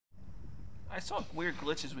I saw weird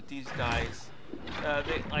glitches with these guys.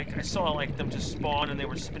 I saw like them just spawn and they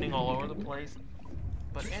were spinning all over the place.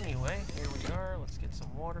 But anyway, here we are. Let's get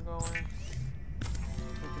some water going.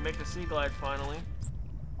 We can make the sea glide finally.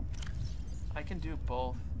 I can do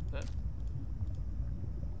both. But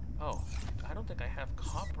oh, I don't think I have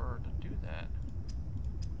copper to do that.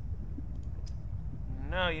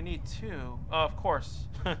 No, you need 2. Oh, of course.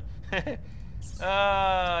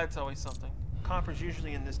 It's always something. Copper's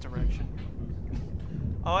usually in this direction.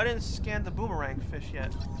 Oh, I didn't scan the boomerang fish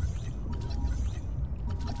yet.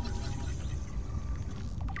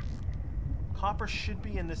 Copper should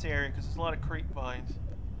be in this area because there's a lot of creep vines.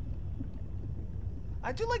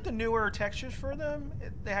 I do like the newer textures for them.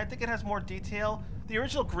 I think it has more detail. The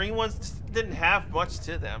original green ones didn't have much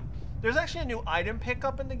to them. There's actually a new item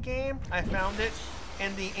pickup in the game. I found it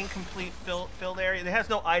in the incomplete filled area. It has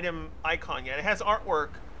no item icon yet. It has artwork,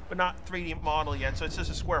 but not 3D model yet, so it's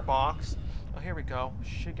just a square box. Oh, here we go.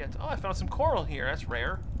 Should get. Oh, I found some coral here. That's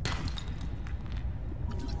rare.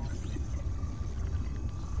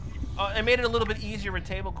 I made it a little bit easier with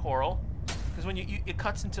table coral, because when it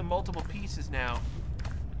cuts into multiple pieces now.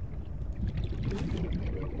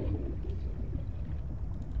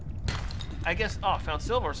 I guess. Oh, I found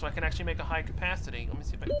silver, so I can actually make a high capacity. Let me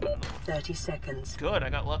see if I can find another one. 30 seconds. Good. I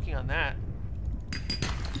got lucky on that.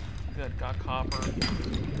 Good. Got copper.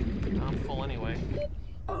 I'm full anyway.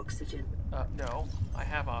 Oxygen. No, I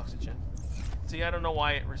have oxygen. See, I don't know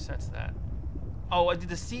why it resets that. Oh, I did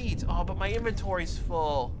the seeds. Oh, but my inventory's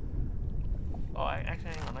full. Oh,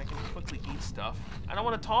 actually, hang on. I can quickly eat stuff. I don't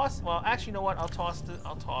want to toss. Well, actually, you know what? I'll toss the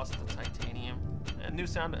titanium. And new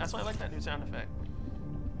sound. That's why I like that new sound effect.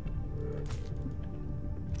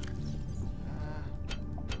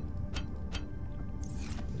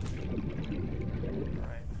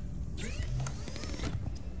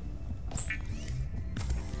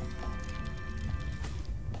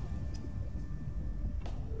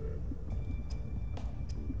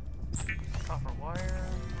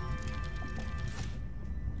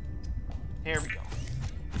 Here we go.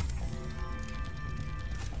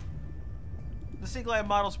 The Sea Glide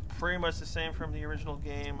model's pretty much the same from the original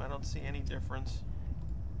game. I don't see any difference.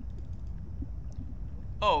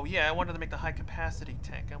 Oh, yeah, I wanted to make the high capacity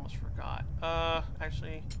tank. I almost forgot.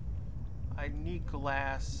 Actually, I need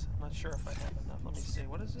glass. I'm not sure if I have enough. Let me see.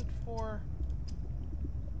 What is it for?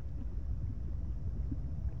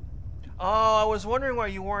 Oh, I was wondering why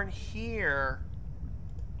you weren't here.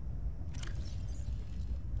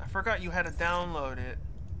 I forgot you had to download it.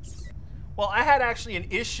 Well, I had actually an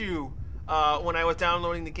issue when I was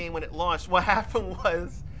downloading the game when it launched. What happened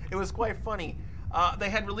was, it was quite funny. They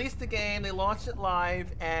had released the game, they launched it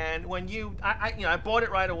live, and when I bought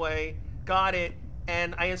it right away, got it,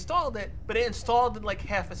 and I installed it, but it installed in like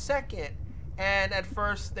half a second. And at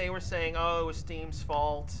first they were saying, oh, it was Steam's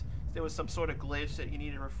fault. There was some sort of glitch that you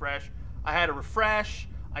needed to refresh. I had to refresh.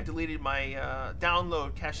 I deleted my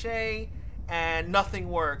download cache, and nothing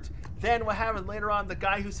worked. Then what happened later on, the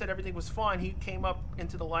guy who said everything was fine, he came up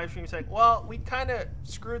into the live stream and said, well, we kind of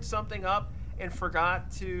screwed something up and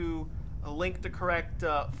forgot to link the correct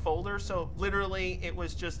folder. So literally it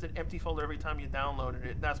was just an empty folder every time you downloaded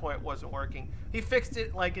it. That's why it wasn't working. He fixed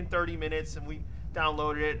it like in 30 minutes and we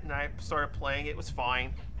downloaded it and I started playing. It was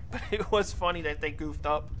fine. But it was funny that they goofed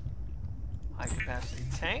up. High capacity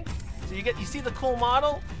tank. So you see the cool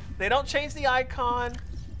model? They don't change the icon.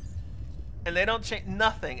 And they don't change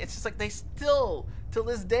nothing. It's just like they still, till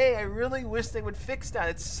this day, I really wish they would fix that.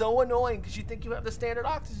 It's so annoying because you think you have the standard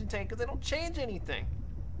oxygen tank because they don't change anything.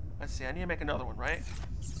 Let's see, I need to make another one, right?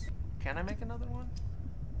 Can I make another one?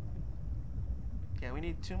 Yeah, we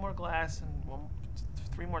need 2 more glass and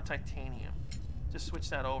 3 more titanium. Just switch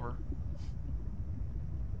that over.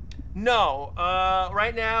 No,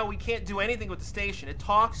 right now we can't do anything with the station. It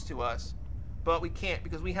talks to us, but we can't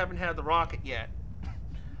because we haven't had the rocket yet.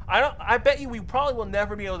 I bet you we probably will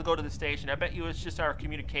never be able to go to the station. I bet you it's just our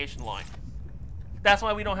communication line. That's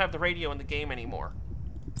why we don't have the radio in the game anymore.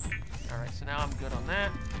 Alright, so now I'm good on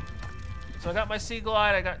that. So I got my Sea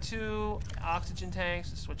Glide, I got 2 oxygen tanks.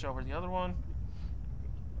 Let's switch over to the other one.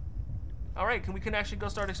 Alright, we can actually go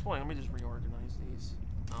start exploring. Let me just reorganize these.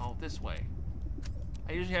 Oh, this way.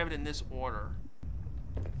 I usually have it in this order.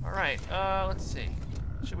 Alright, let's see.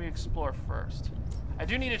 Should we explore first? I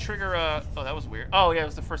do need to trigger oh, that was weird. Oh, yeah, it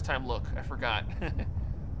was the first time look. I forgot.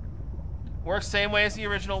 Works same way as the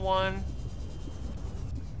original one.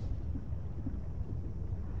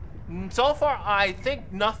 So far, I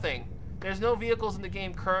think nothing. There's no vehicles in the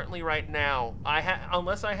game currently right now.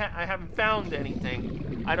 Unless I haven't found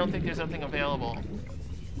anything. I don't think there's something available.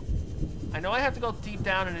 I know I have to go deep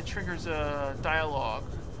down and it triggers a dialogue.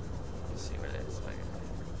 Let's see where it is.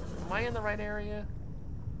 Am I in the right area?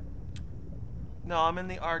 No, I'm in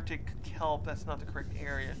the Arctic kelp. That's not the correct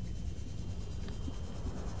area.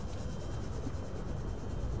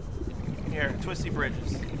 Here, twisty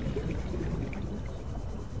bridges.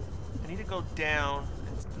 I need to go down.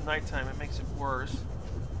 It's nighttime. It makes it worse.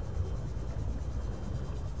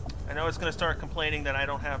 I know it's going to start complaining that I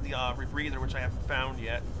don't have the rebreather, which I haven't found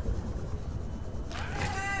yet.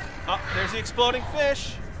 Oh, there's the exploding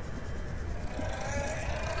fish.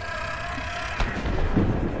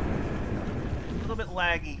 A little bit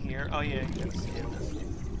laggy here. Oh yeah, you can see it.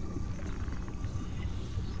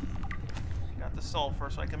 Got the sulfur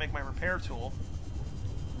so I can make my repair tool.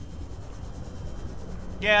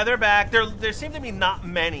 Yeah, they're back. There seem to be not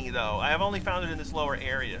many though. I have only found it in this lower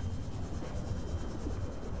area.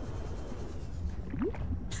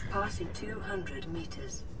 Passing 200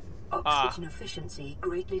 meters. Oxygen efficiency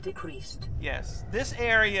greatly decreased. Yes. This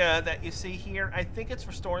area that you see here, I think it's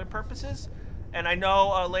for story purposes. And I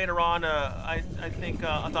know later on, I think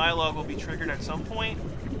a dialogue will be triggered at some point.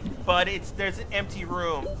 But there's an empty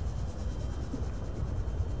room.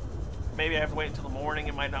 Maybe I have to wait until the morning.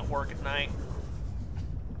 It might not work at night.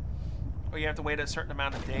 Or you have to wait a certain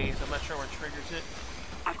amount of days. I'm not sure what triggers it.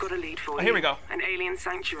 I've got a lead for you. Here we go. An alien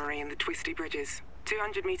sanctuary in the Twisty Bridges.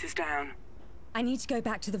 200 meters down. I need to go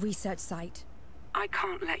back to the research site. I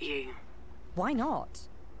can't let you. Why not?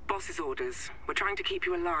 Boss's orders. We're trying to keep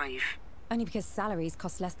you alive. Only because salaries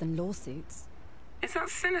cost less than lawsuits. Is that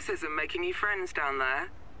cynicism making you friends down there?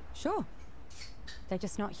 Sure. They're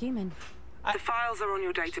just not human. The files are on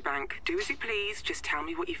your databank. Do as you please, just tell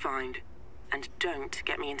me what you find. And don't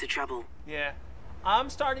get me into trouble. Yeah. I'm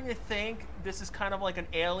starting to think this is kind of like an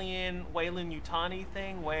alien Weyland-Yutani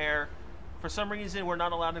thing where for some reason we're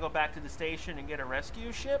not allowed to go back to the station and get a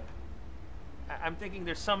rescue ship. I'm thinking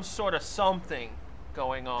there's some sort of something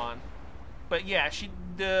going on. But yeah,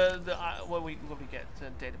 what we get to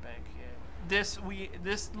data bank. Yeah.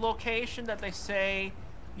 This location that they say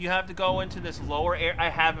you have to go into this lower area. I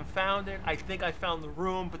haven't found it. I think I found the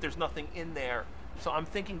room, but there's nothing in there. So I'm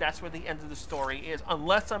thinking that's where the end of the story is,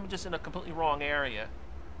 unless I'm just in a completely wrong area.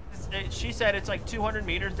 She said it's like 200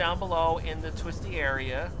 meters down below in the twisty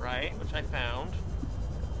area, right? Which I found.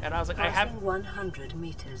 And I was like, I haven't 100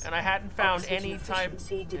 meters. And I hadn't found Oxygen any type.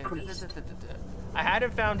 decreased. I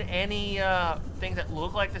hadn't found any thing that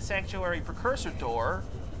looked like the sanctuary precursor door.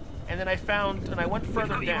 And then I found, and I went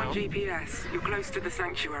further We've got down. you on GPS. You're close to the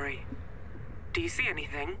sanctuary. Do you see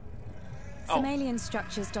anything? Some alien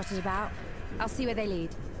structures dotted about. I'll see where they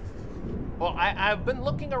lead. Well, I've been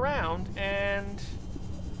looking around, and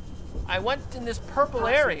I went in this purple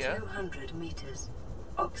Passing area. 200 meters.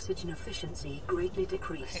 Oxygen efficiency greatly I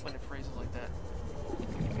decreased. hate when it phrases like that.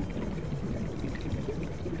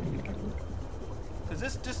 Does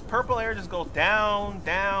this purple area just go down,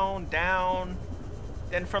 down, down?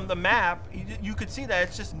 Then from the map, you could see that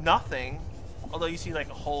it's just nothing. Although you see like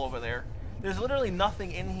a hole over there. There's literally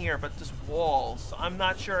nothing in here but just walls. So I'm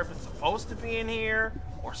not sure if it's supposed to be in here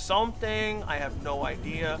or something. I have no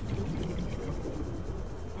idea.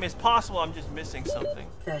 I mean, it's possible I'm just missing something.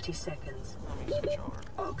 30 seconds. Let me switch over.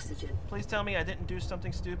 Oxygen. Please tell me I didn't do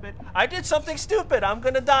something stupid. I did something stupid. I'm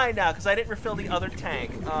gonna die now because I didn't refill the other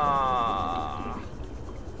tank.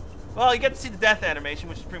 Well, you get to see the death animation,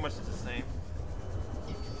 which is pretty much the same.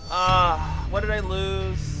 What did I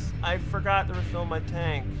lose? I forgot to refill my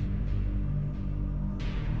tank.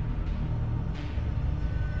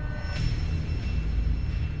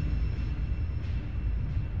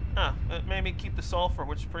 It made me keep the sulfur,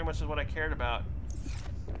 which pretty much is what I cared about.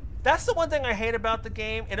 That's the one thing I hate about the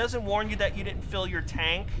game. It doesn't warn you that you didn't fill your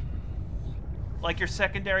tank, like your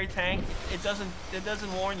secondary tank. It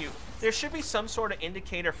doesn't warn you. There should be some sort of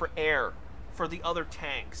indicator for air for the other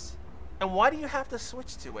tanks. And why do you have to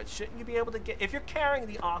switch to it? Shouldn't you be able to get, if you're carrying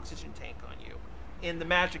the oxygen tank on you in the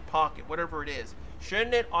magic pocket, whatever it is,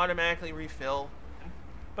 shouldn't it automatically refill?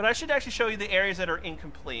 But I should actually show you the areas that are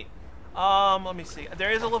incomplete. Let me see.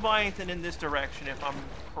 There is a Leviathan in this direction, if I'm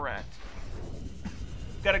correct.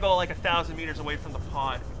 Got to go like 1,000 meters away from the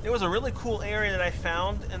pod. It was a really cool area that I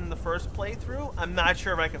found in the first playthrough. I'm not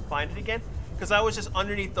sure if I can find it again, because I was just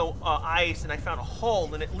underneath the ice and I found a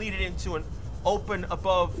hole and it led into an open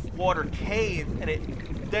above water cave, and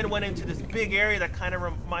it then went into this big area that kind of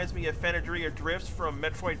reminds me of Phanadria Drifts from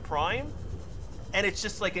Metroid Prime. And it's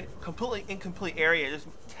just like a completely incomplete area, just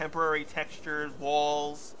temporary textures,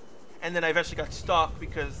 walls. And then I eventually got stuck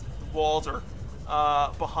because the walls are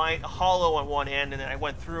behind, hollow on one end, and then I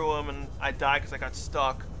went through them and I died because I got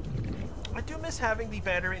stuck. I do miss having the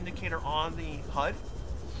battery indicator on the HUD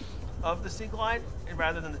of the Sea Glide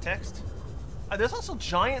rather than the text. There's also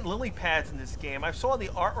giant lily pads in this game. I saw the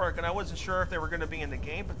artwork and I wasn't sure if they were going to be in the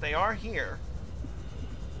game, but they are here.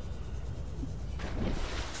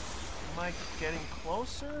 Am I getting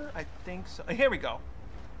closer? I think so. Here we go.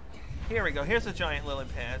 Here we go. Here's the giant lily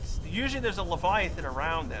pads. Usually there's a Leviathan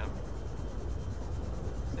around them.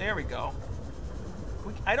 There we go.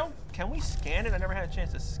 Can we scan it? I never had a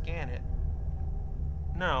chance to scan it.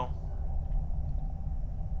 No.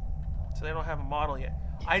 So they don't have a model yet.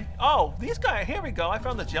 Oh, these guys, here we go. I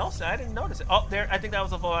found the gel set. I didn't notice it. Oh, there, I think that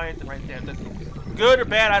was a Leviathan right there. Good or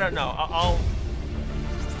bad, I don't know.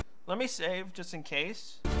 Let me save just in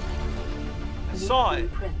case. I saw it.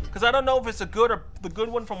 Because I don't know if it's a good or the good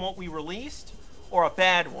one from what we released or a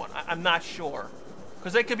bad one. I'm not sure.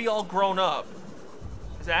 Because they could be all grown up.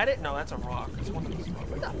 Is that it? No, that's a rock. It's one of these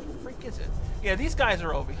rocks. What the freak is it? Yeah, these guys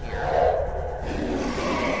are over here.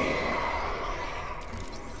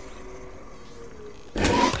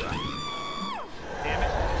 Damn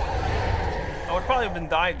it. I would probably have been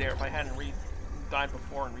died there if I hadn't died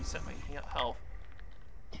before and reset my health.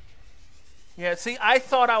 Yeah, see, I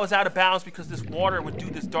thought I was out of bounds because this water would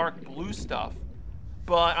do this dark blue stuff.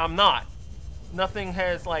 But I'm not. Nothing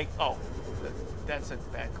has like, oh, that's a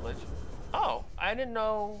bad glitch. Oh, I didn't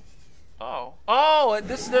know. Oh,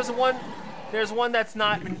 there's one that's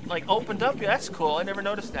not been, like, opened up yet. That's cool. I never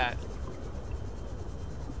noticed that.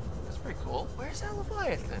 That's pretty cool. Where's that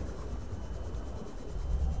Leviathan?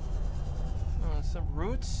 Some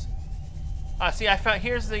roots. See, I found,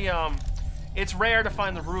 here's the, it's rare to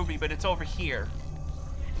find the ruby, but it's over here.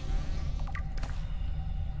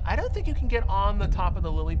 I don't think you can get on the top of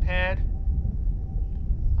the lily pad.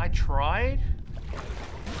 I tried.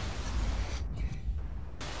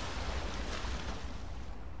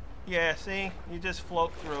 Yeah, see? You just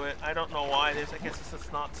float through it. I don't know why. I guess it's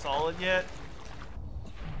just not solid yet.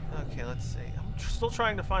 Okay, let's see. I'm still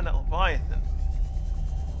trying to find that Leviathan.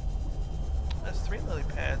 There's 3 lily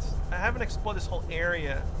pads. I haven't explored this whole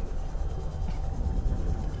area.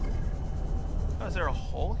 Oh, is there a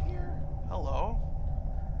hole here? Hello?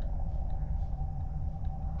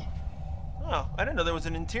 Oh, I didn't know there was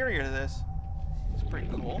an interior to this. It's pretty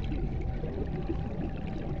cool.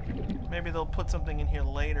 Maybe they'll put something in here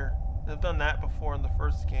later. They've done that before in the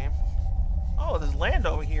first game. Oh, there's land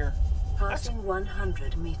over here. Passing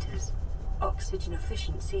 100 meters. Oxygen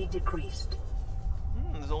efficiency decreased.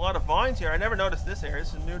 There's a lot of vines here. I never noticed this area.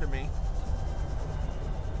 This is new to me.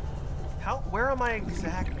 Where am I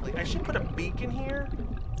exactly? I should put a beacon here.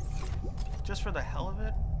 Just for the hell of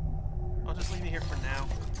it. I'll just leave it here for now.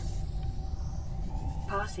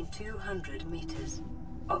 Passing 200 meters.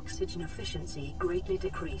 Oxygen efficiency greatly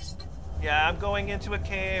decreased. Yeah, I'm going into a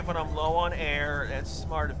cave when I'm low on air. That's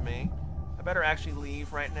smart of me. I better actually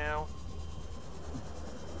leave right now.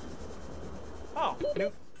 Oh,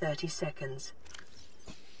 new. 30 seconds.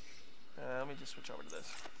 Let me just switch over to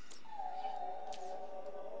this.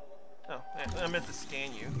 Oh, yeah, I meant to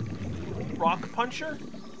scan you. Rock puncher?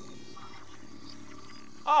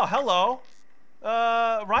 Oh, hello.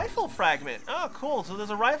 Rifle fragment. Oh, cool. So there's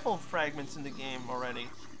a rifle fragments in the game already.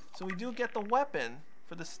 So we do get the weapon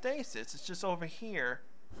for the stasis. It's just over here.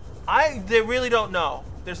 They really don't know.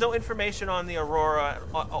 There's no information on the Aurora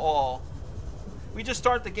at all. We just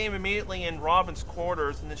start the game immediately in Robin's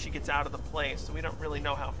quarters, and then she gets out of the place, so we don't really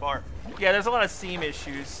know how far. Yeah, there's a lot of seam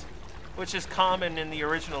issues, which is common in the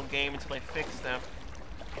original game until they fix them.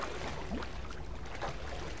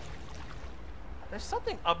 There's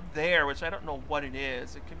something up there, which I don't know what it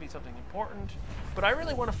is. It could be something important, but I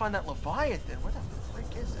really want to find that Leviathan. Where the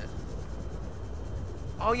frick is it?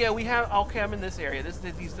 Oh yeah, we have. Okay, I'm in this area. This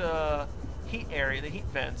is these heat area, the heat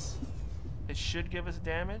vents. It should give us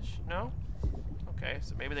damage. No. Okay,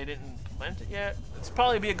 so maybe they didn't plant it yet. It's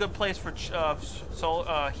probably be a good place for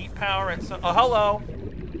heat power and some. Oh, hello.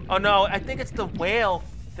 Oh no, I think it's the whale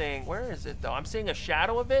thing. Where is it though? I'm seeing a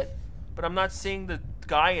shadow of it, but I'm not seeing the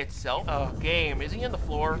guy itself. Game. Is he in the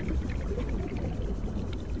floor?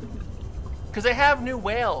 Because they have new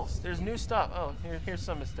whales. There's new stuff. Oh, here's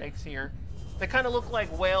some mistakes here. They kind of look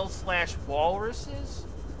like whales / walruses.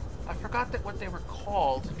 I forgot what they were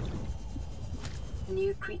called.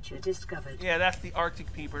 New creature discovered. Yeah, that's the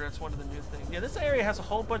Arctic peeper. That's one of the new things. Yeah, this area has a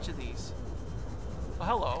whole bunch of these. Oh,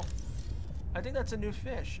 hello. I think that's a new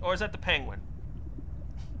fish. Or is that the penguin?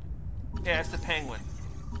 Yeah, it's the penguin.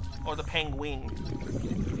 Or the penguin.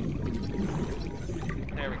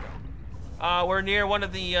 There we go. We're near one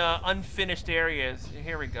of the unfinished areas.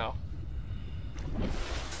 Here we go.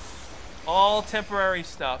 All temporary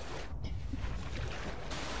stuff.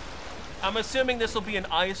 I'm assuming this will be an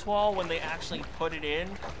ice wall when they actually put it in.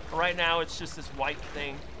 Right now, it's just this white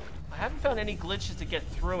thing. I haven't found any glitches to get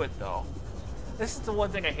through it, though. This is the one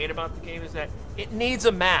thing I hate about the game is that it needs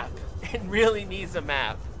a map. It really needs a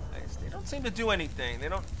map. They don't seem to do anything. They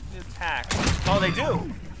don't attack. Oh, they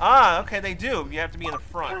do. Ah, okay, they do. You have to be in the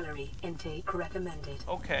front. Calorie intake recommended.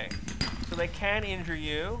 Okay, so they can injure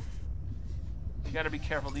you. You gotta be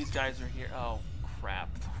careful. These guys are here. Oh, crap.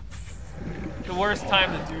 The worst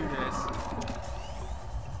time to do this.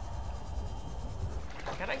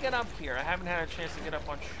 Can I get up here? I haven't had a chance to get up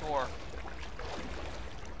on shore.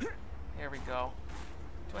 There we go.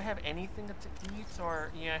 Do I have anything to eat,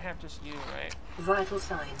 or yeah, I have just you, right? Vital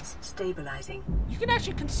signs stabilizing. You can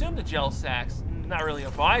actually consume the gel sacks. Not really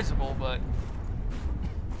advisable, but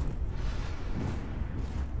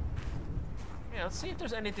yeah. Let's see if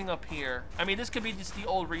there's anything up here. I mean, this could be just the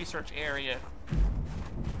old research area.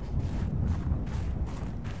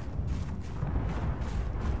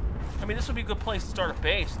 I mean, this would be a good place to start a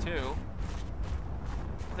base too.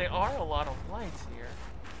 There are a lot of lights here.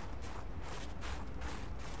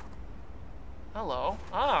 Hello.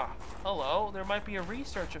 Ah, hello. There might be a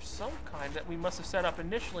research of some kind that we must have set up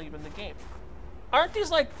initially in the game. Aren't these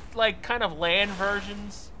like kind of land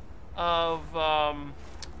versions of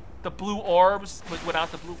the blue orbs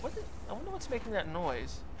without the blue? I wonder what's making that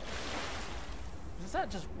noise. Is that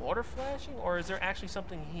just water flashing, or is there actually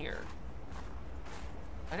something here?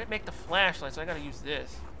 I didn't make the flashlight, so I gotta use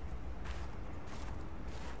this.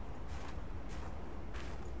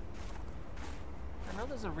 I know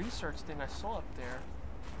there's a research thing I saw up there.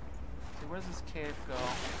 See, where does this cave go?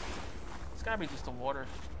 It's gotta be just the water.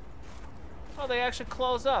 Oh, they actually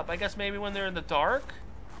close up. I guess maybe when they're in the dark,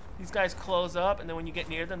 these guys close up, and then when you get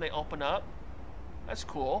near them, they open up. That's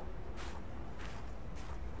cool.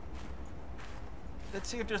 Let's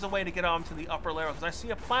see if there's a way to get onto the upper layer, because I see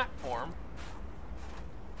a platform.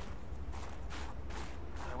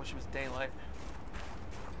 I wish it was daylight.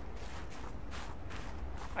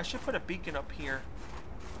 I should put a beacon up here,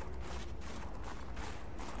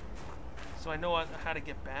 so I know how to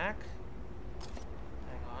get back.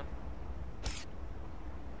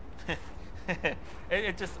 Hang on.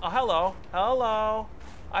 it just, oh, hello.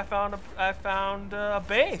 I found a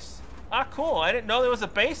base. Ah, cool. I didn't know there was a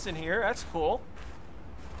base in here. That's cool.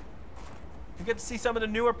 You get to see some of the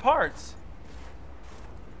newer parts.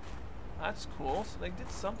 That's cool. So they did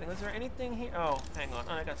something. Is there anything here? Oh, hang on.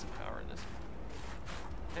 Oh, I got some power in this.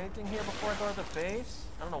 Anything here before I go to the base?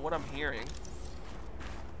 I don't know what I'm hearing.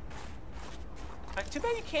 Too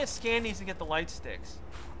bad you can't scan these to get the light sticks.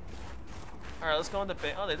 Alright, let's go in the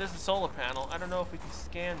base. Oh, there's a solar panel. I don't know if we can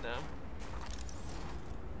scan them.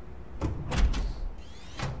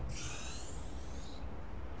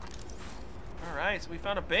 Alright, so we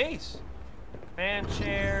found a base. Fan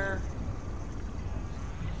chair.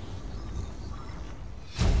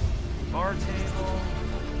 Bar table.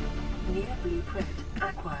 Near blueprint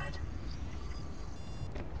acquired.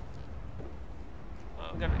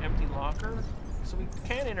 We got an empty locker, so we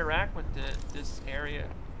can interact with this area.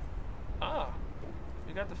 Ah,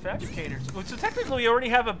 we got the fabricators. So technically, we already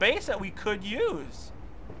have a base that we could use.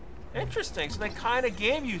 Interesting. So they kind of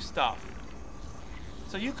gave you stuff.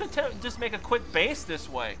 So you could just make a quick base this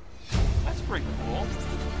way. That's pretty cool.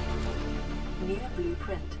 Near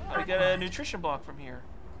blueprint. Oh, we get a nutrition block from here.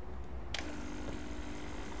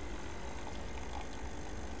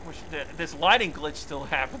 Wish this lighting glitch still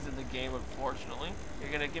happens in the game, unfortunately.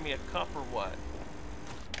 You're gonna give me a cup or what?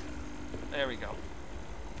 There we go.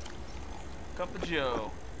 Cup of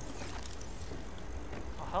Joe.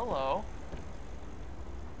 Oh, hello.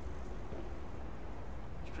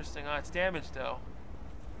 Interesting. Oh, it's damaged though.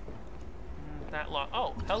 That long.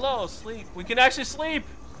 Oh, hello, sleep. We can actually sleep.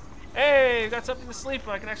 Hey, we got something to sleep.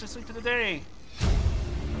 I can actually sleep through the day.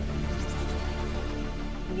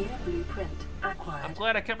 Near blueprint acquired. I'm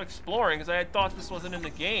glad I kept exploring because I thought this wasn't in the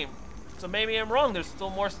game. So maybe I'm wrong. There's still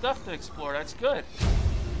more stuff to explore. That's good.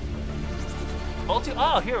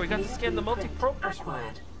 Oh, here we got to scan the multi-purpose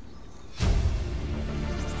room.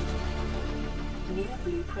 Near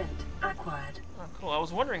blueprint acquired. Oh, cool. I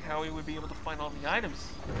was wondering how we would be able to find all the items.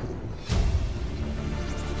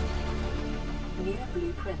 Near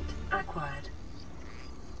blueprint acquired.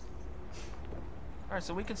 All right,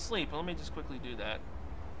 so we can sleep. Let me just quickly do that.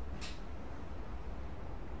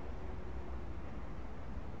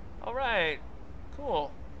 All right,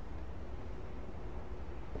 cool.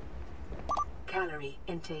 Calorie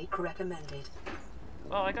intake recommended.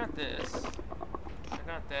 Oh, I got this. I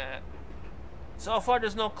got that. So far,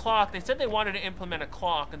 there's no clock. They said they wanted to implement a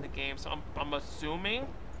clock in the game, so I'm assuming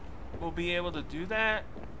we'll be able to do that.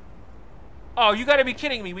 Oh, you gotta be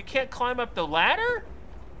kidding me. We can't climb up the ladder?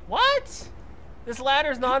 What? This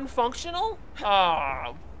ladder's non-functional?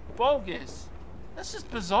 Ah, bogus. That's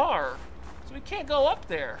just bizarre. So we can't go up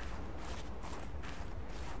there.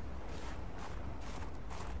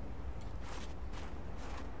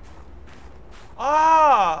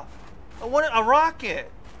 Ah! A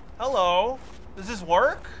rocket! Hello. Does this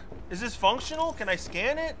work? Is this functional? Can I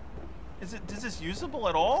scan it? Is this usable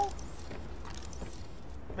at all?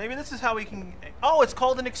 Maybe this is how we can... Oh, it's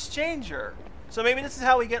called an exchanger. So maybe this is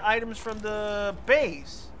how we get items from the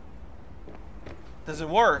base. Does it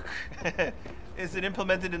work? Is it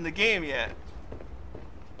implemented in the game yet?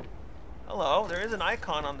 Hello, there is an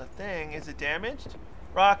icon on the thing. Is it damaged?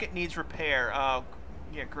 Rocket needs repair. Oh,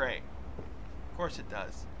 yeah, great. Of course it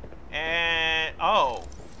does. And, oh,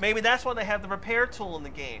 maybe that's why they have the repair tool in the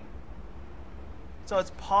game. So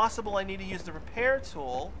it's possible I need to use the repair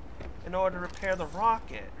tool in order to repair the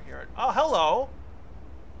rocket. Here. Oh, hello.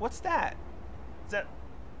 What's that? Is that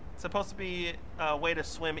supposed to be a way to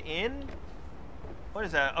swim in? What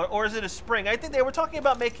is that? Or is it a spring? I think they were talking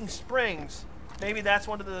about making springs. Maybe that's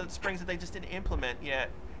one of the springs that they just didn't implement yet.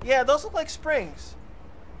 Yeah, those look like springs.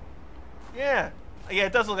 Yeah. Yeah,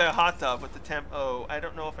 it does look like a hot tub with the temp. Oh, I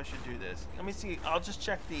don't know if I should do this. Let me see. I'll just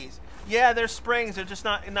check these. Yeah, they're springs. They're just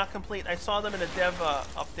not complete. I saw them in a dev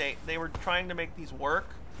update. They were trying to make these work.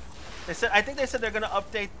 They said, I think they said they're going to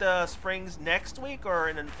update the springs next week or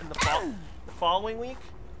in the following week.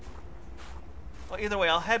 Well, either way,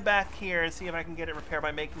 I'll head back here and see if I can get it repaired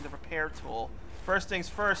by making the repair tool. First things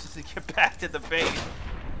first is to get back to the base.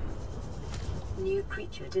 New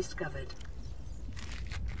creature discovered.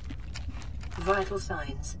 Vital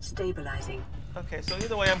signs stabilizing. Okay, so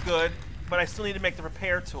either way I'm good, but I still need to make the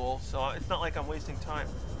repair tool, so it's not like I'm wasting time.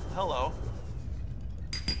 Hello.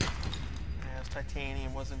 Yeah, it's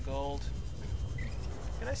titanium, wasn't gold.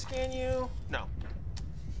 Can I scan you? No.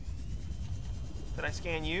 Can I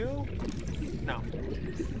scan you? No.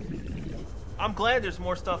 I'm glad there's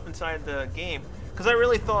more stuff inside the game, because I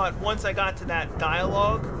really thought once I got to that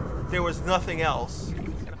dialogue, there was nothing else.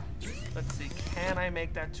 Let's see, can I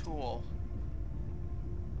make that tool?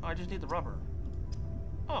 Oh, I just need the rubber.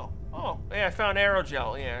 Oh, yeah, I found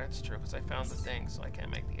aerogel. Yeah, it's true, because I found the thing, so I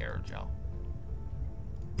can't make the aerogel.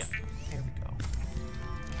 Yeah, here we go.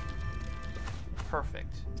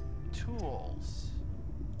 Perfect. Tools.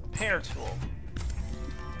 Repair tool.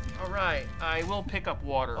 All right, I will pick up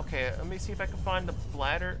water. Okay, let me see if I can find the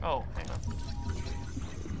bladder. Oh, hang on.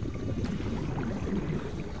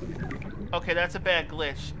 Okay, that's a bad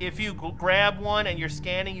glitch. If you grab one and you're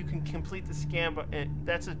scanning, you can complete the scan, but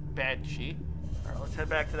that's a bad cheat. All right, let's head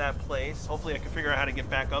back to that place. Hopefully I can figure out how to get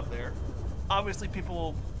back up there. Obviously, people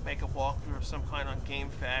will make a walkthrough of some kind on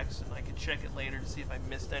GameFAQs, and I can check it later to see if I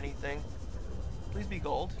missed anything. Please be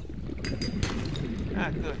gold. Ah,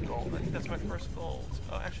 good, gold. I think that's my first gold.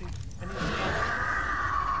 Oh, actually, I need to scan.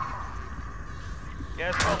 Yeah,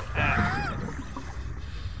 it's called ah.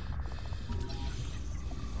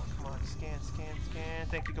 Scan.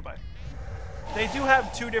 Thank you. Goodbye. They do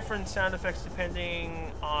have two different sound effects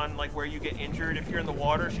depending on like where you get injured. If you're in the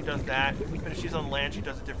water, she does that. But if she's on land, she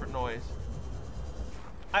does a different noise.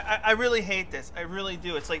 I really hate this. I really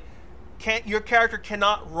do. It's like your character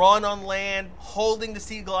cannot run on land holding the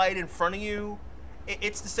Sea Glide in front of you.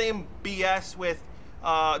 It's the same BS with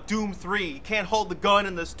Doom 3. You can't hold the gun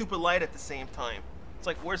and the stupid light at the same time. It's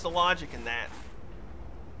like, where's the logic in that?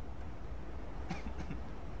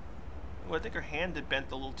 Well, I think her hand had bent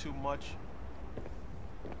a little too much.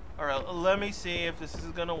 Alright, let me see if this is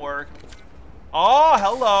gonna work. Oh,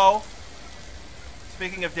 hello!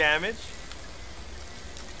 Speaking of damage.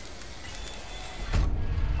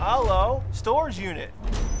 Hello, storage unit.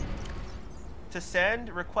 To send,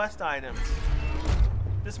 request items.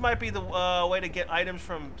 This might be the way to get items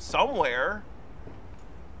from somewhere.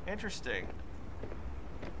 Interesting.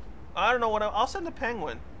 I don't know what I'll send a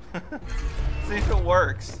penguin. See if it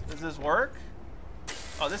works. Does this work?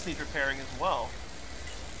 Oh, this needs repairing as well.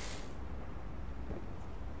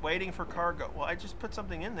 Waiting for cargo. Well, I just put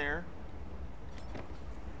something in there.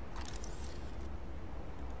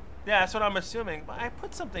 Yeah, that's what I'm assuming. But I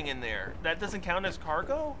put something in there. That doesn't count as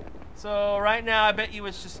cargo? So right now, I bet you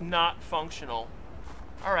it's just not functional.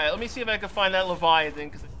 All right, let me see if I can find that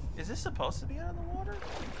Leviathan. Is this supposed to be out of the water?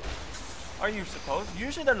 Are you supposed?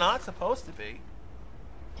 Usually they're not supposed to be.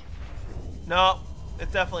 No,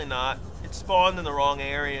 it's definitely not. It spawned in the wrong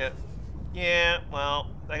area. Yeah, well,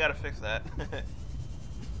 I gotta fix that.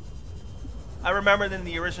 I remember in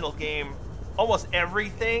the original game, almost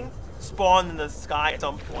everything spawned in the sky at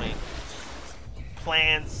some point.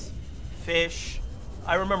 Plants, fish.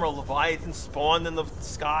 I remember a Leviathan spawned in the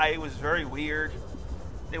sky. It was very weird.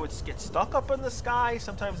 They would get stuck up in the sky.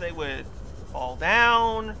 Sometimes they would fall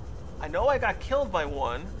down. I know I got killed by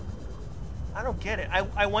one. I don't get it.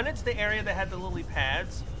 I went into the area that had the lily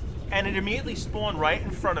pads, and it immediately spawned right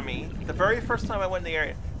in front of me the very first time I went in the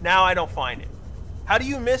area. Now I don't find it. How do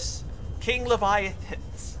you miss King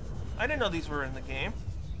Leviathans? I didn't know these were in the game.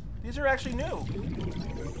 These are actually new.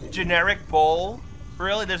 Generic bowl.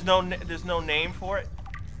 Really? There's no name for it?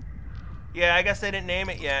 Yeah, I guess they didn't name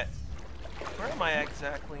it yet. Where am I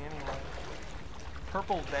exactly anyway?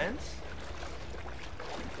 Purple vents?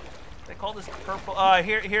 They call this purple.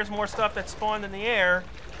 Here's more stuff that spawned in the air.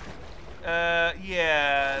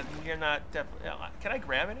 Yeah, you're not definitely. Can I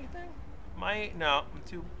grab anything? No, I'm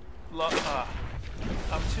too low.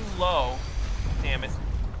 I'm too low. Damn it.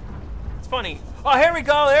 It's funny. Oh, here we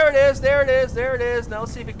go. There it is. There it is. There it is. Now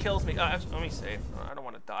let's see if it kills me. Let me save. I don't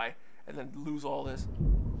want to die and then lose all this.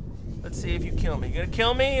 Let's see if you kill me. You gonna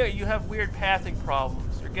kill me, or you have weird pathing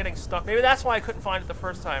problems? You're getting stuck. Maybe that's why I couldn't find it the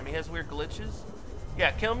first time. He has weird glitches. Yeah,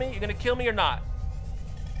 kill me. You're gonna kill me or not?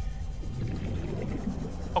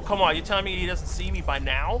 Oh, come on. You telling me he doesn't see me by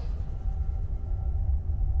now?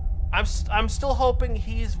 I'm still hoping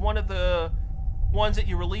he's one of the ones that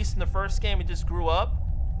you released in the first game and just grew up.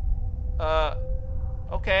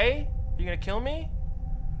 Okay. You gonna kill me?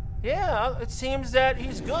 Yeah, it seems that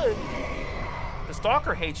he's good. The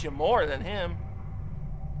stalker hates you more than him.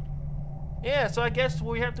 Yeah, so I guess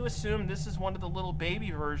we have to assume this is one of the little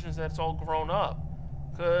baby versions that's all grown up.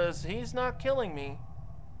 Because he's not killing me.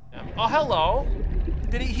 Oh, hello.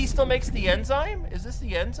 Did he still makes the enzyme? Is this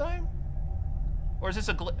the enzyme? Or is this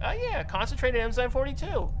a oh yeah, concentrated enzyme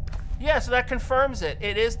 42. Yeah, so that confirms it.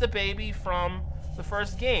 It is the baby from the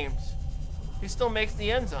first games. He still makes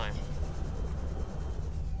the enzyme.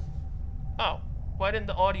 Oh, why didn't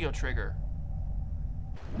the audio trigger?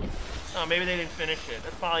 Oh, maybe they didn't finish it.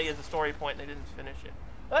 That probably is a story point and they didn't finish it.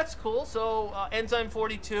 That's cool. So enzyme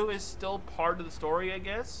 42 is still part of the story, I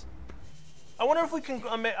guess. I wonder if we can.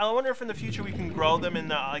 I wonder if in the future we can grow them in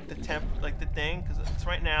the the thing, because it's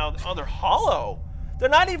right now. Oh, they're hollow. They're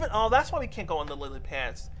not even. Oh, that's why we can't go on the lily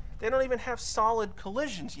pads. They don't even have solid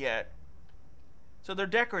collisions yet. So they're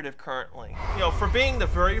decorative currently. You know, for being the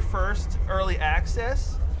very first early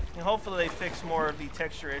access, and hopefully they fix more of the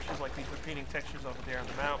texture issues, like these repeating textures over there in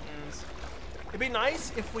the mountains. It'd be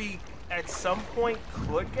nice if we, at some point,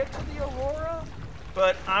 could get to the Aurora,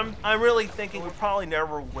 but I'm really thinking we probably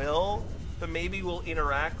never will. But maybe we'll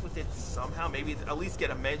interact with it somehow. Maybe at least get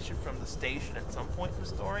a mention from the station at some point in the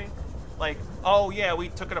story. Like, oh yeah, we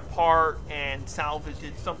took it apart and salvaged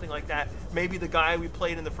it, something like that. Maybe the guy we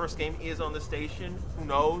played in the first game is on the station. Who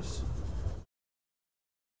knows?